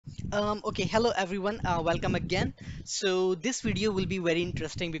Okay, hello everyone, welcome again. So this video will be very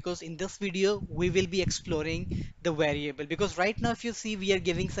interesting because in this video we will be exploring the variable, because right now if you see we are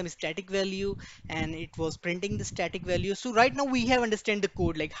giving some static value and it was printing the static value. So right now we have understand the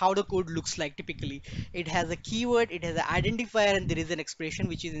code, like how the code looks like typically. It has a keyword, it has an identifier, and there is an expression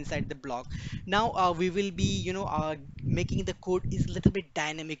which is inside the block. Now we will be making the code is a little bit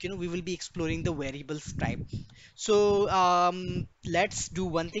dynamic. We will be exploring the variables type. So let's do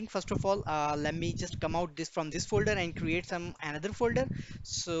one thing. First of all, let me just come out this from this folder and create some another folder.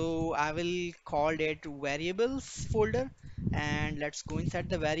 So I will call it variables folder, and let's go inside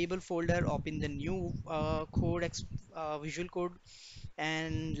the variable folder, open the new visual code,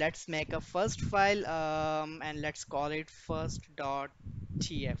 and let's make a first file, and let's call it first.tf.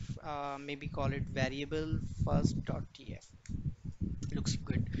 Maybe call it variable first.tf. Looks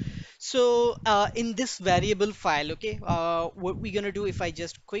good. So in this variable file, okay, what we're gonna do, if I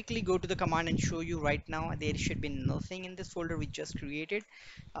just quickly go to the command and show you right now, there should be nothing in this folder we just created.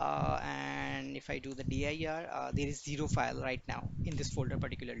 And if I do the dir, there is zero file right now in this folder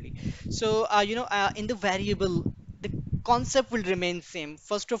particularly. So in the variable, the concept will remain same.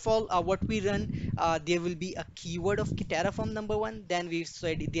 First of all, what we run, there will be a keyword of Terraform number one. Then we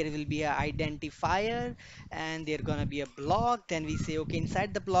said there will be an identifier, and there gonna be a block. Then we say, okay,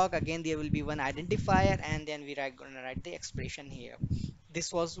 inside the block again there will be one identifier, and then gonna write the expression here.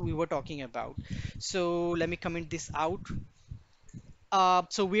 This was we were talking about. So let me comment this out.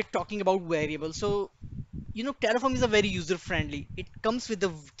 So we're talking about variables. So Terraform is a very user friendly. It comes with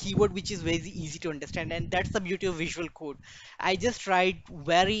a keyword which is very easy to understand, and that's the beauty of visual code. I just write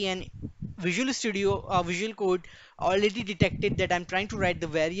vary, and Visual Studio Visual Code already detected that I'm trying to write the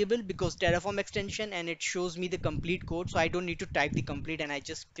variable because Terraform extension, and it shows me the complete code, so I don't need to type the complete, and I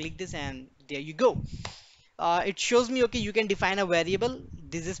just click this and there you go. It shows me, okay, you can define a variable.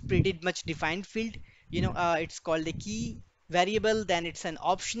 This is pretty much defined field. It's called a key variable. Then it's an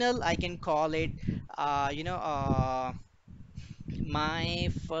optional. I can call it, my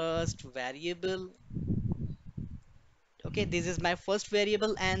first variable. Okay, this is my first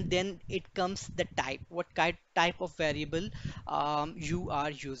variable, and then it comes the type, what kind type of variable you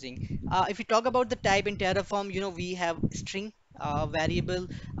are using. If we talk about the type in Terraform, we have string variable.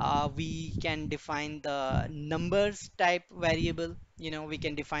 We can define the numbers type variable. We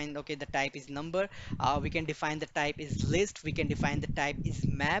can define, okay, the type is number. We can define the type is list. We can define the type is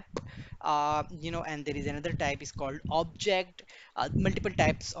map. And there is another type is called object. Multiple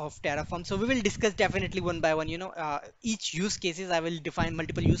types of Terraform. So we will discuss definitely one by one. Each use cases, I will define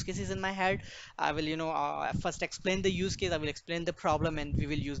multiple use cases in my head. I will, first explain the use case. I will explain the problem, and we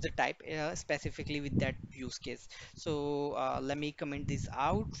will use the type specifically with that use case. So let me comment this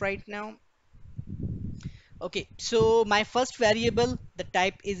out right now. Okay, so my first variable, the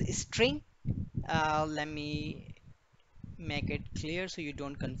type is string. Let me make it clear so you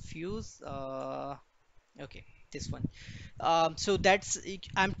don't confuse. Okay, this one. So that's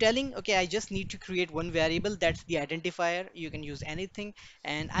I'm telling, okay, I just need to create one variable, that's the identifier. You can use anything,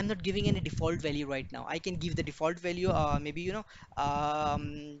 and I'm not giving any default value right now. I can give the default value, maybe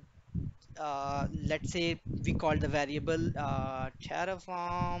let's say we call the variable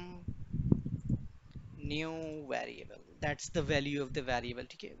Terraform new variable. That's the value of the variable.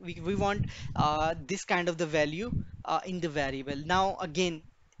 Okay, we want this kind of the value in the variable. Now again,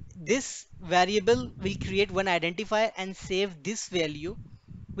 this variable will create one identifier and save this value,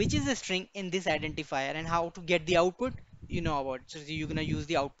 which is a string, in this identifier. And how to get the output, about. So you're gonna use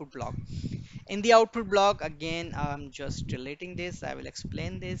the output block. In the output block, again, I'm just deleting this. I will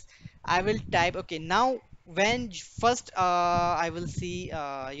explain this. I will type, okay, now when first I will see,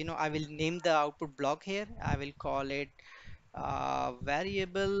 I will name the output block here. I will call it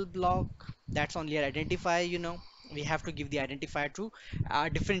variable block. That's only an identifier. We have to give the identifier to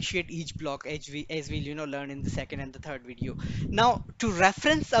differentiate each block, as we'll learn in the second and the third video. Now to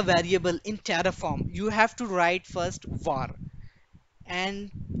reference a variable in Terraform, you have to write first var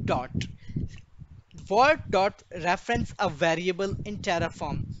and dot. Var dot reference a variable in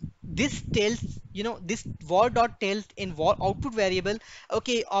Terraform. This tells, this var dot tells in var output variable,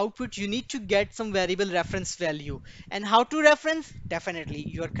 okay, output, you need to get some variable reference value. And how to reference? Definitely,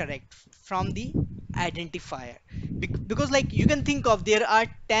 you are correct, from the identifier. Because like you can think of, there are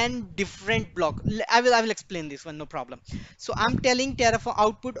 10 different block. I will explain this one, no problem. So I'm telling Terraform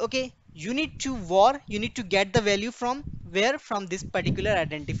output, okay, you need to you need to get the value from where, from this particular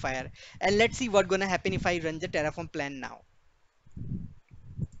identifier. And let's see what gonna happen if I run the Terraform plan now.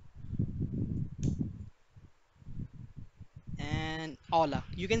 And voila,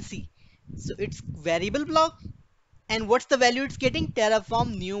 you can see, so it's variable block And what's the value it's getting?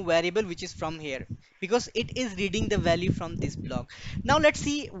 Terraform new variable, which is from here, because it is reading the value from this block. Now let's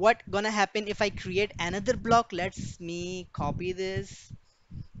see what gonna happen if I create another block. Let's me copy this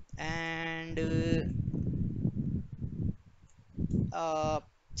and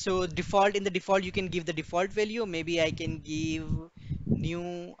so default, in the default you can give the default value. Maybe I can give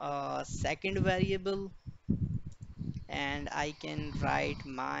new second variable, and I can write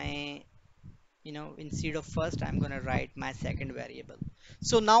my, instead of first, I'm going to write my second variable.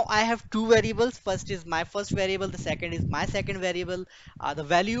 So now I have two variables. First is my first variable, the second is my second variable. The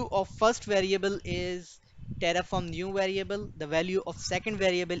value of first variable is Terraform new variable, the value of second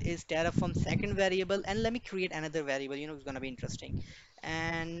variable is Terraform second variable. And let me create another variable, it's going to be interesting,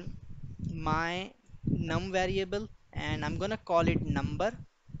 and my num variable, and I'm going to call it number.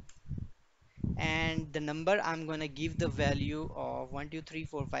 And the number, I'm going to give the value of 1 2 3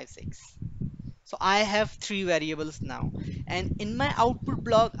 4 5 6. So I have three variables now, and in my output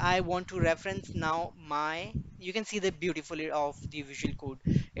block I want to reference now my, you can see the beautifully of the visual code,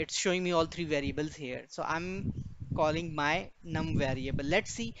 it's showing me all three variables here. So I'm calling my num variable.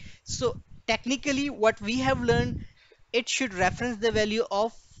 Let's see. So technically what we have learned, it should reference the value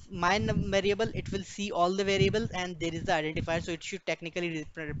of my num variable, it will see all the variables, and there is the identifier, so it should technically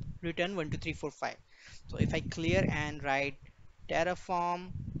return 1 2 3 4 5. So if I clear and write Terraform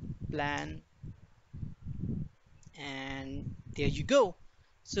plan, and there you go.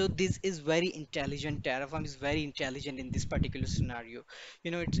 So this is very intelligent. Terraform is very intelligent in this particular scenario.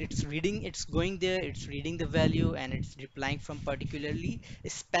 It's reading, it's going there, it's reading the value, and it's replying from particularly a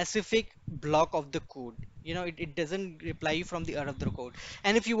specific block of the code. It doesn't reply you from the other code.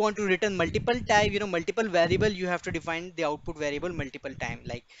 And if you want to return multiple type, multiple variable, you have to define the output variable multiple time.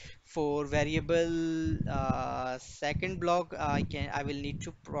 Like for variable second block, I will need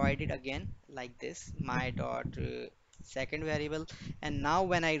to provide it again like this, my dot second variable. And now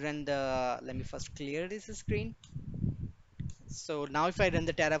when I run the, let me first clear this screen. So now if I run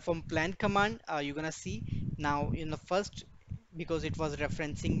the Terraform plan command, you're gonna see now in the first, because it was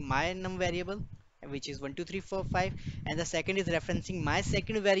referencing my num variable, which is 1 2 3 4 5, and the second is referencing my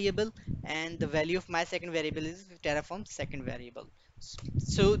second variable, and the value of my second variable is Terraform second variable.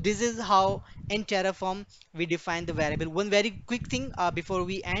 So this is how in Terraform we define the variable. One very quick thing before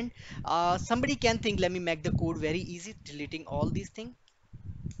we end, somebody can think, let me make the code very easy, deleting all these things.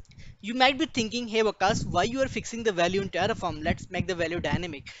 You might be thinking, hey Waqas, why you are fixing the value in Terraform? Let's make the value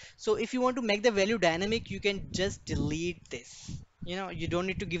dynamic. So if you want to make the value dynamic, you can just delete this. You don't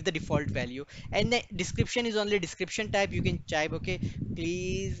need to give the default value. And the description is only description type. You can type, okay,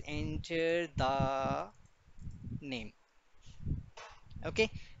 please enter the name.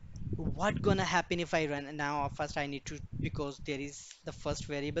 Okay, what gonna happen if I run now? First I need to, because there is the first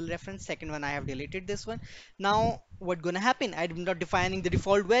variable reference, second one I have deleted this one. Now what gonna happen? I'm not defining the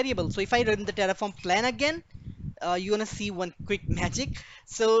default variable. So if I run the Terraform plan again, you're gonna see one quick magic.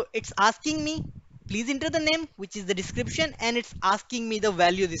 So it's asking me, please enter the name, which is the description, and it's asking me the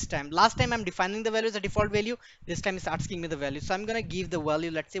value this time. Last time I'm defining the value as a default value, this time it's asking me the value. So I'm gonna give the value,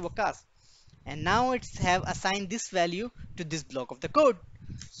 let's say Waqas, and now it's have assigned this value to this block of the code.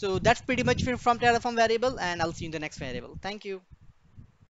 So that's pretty much from Terraform variable, and I'll see you in the next variable. Thank you.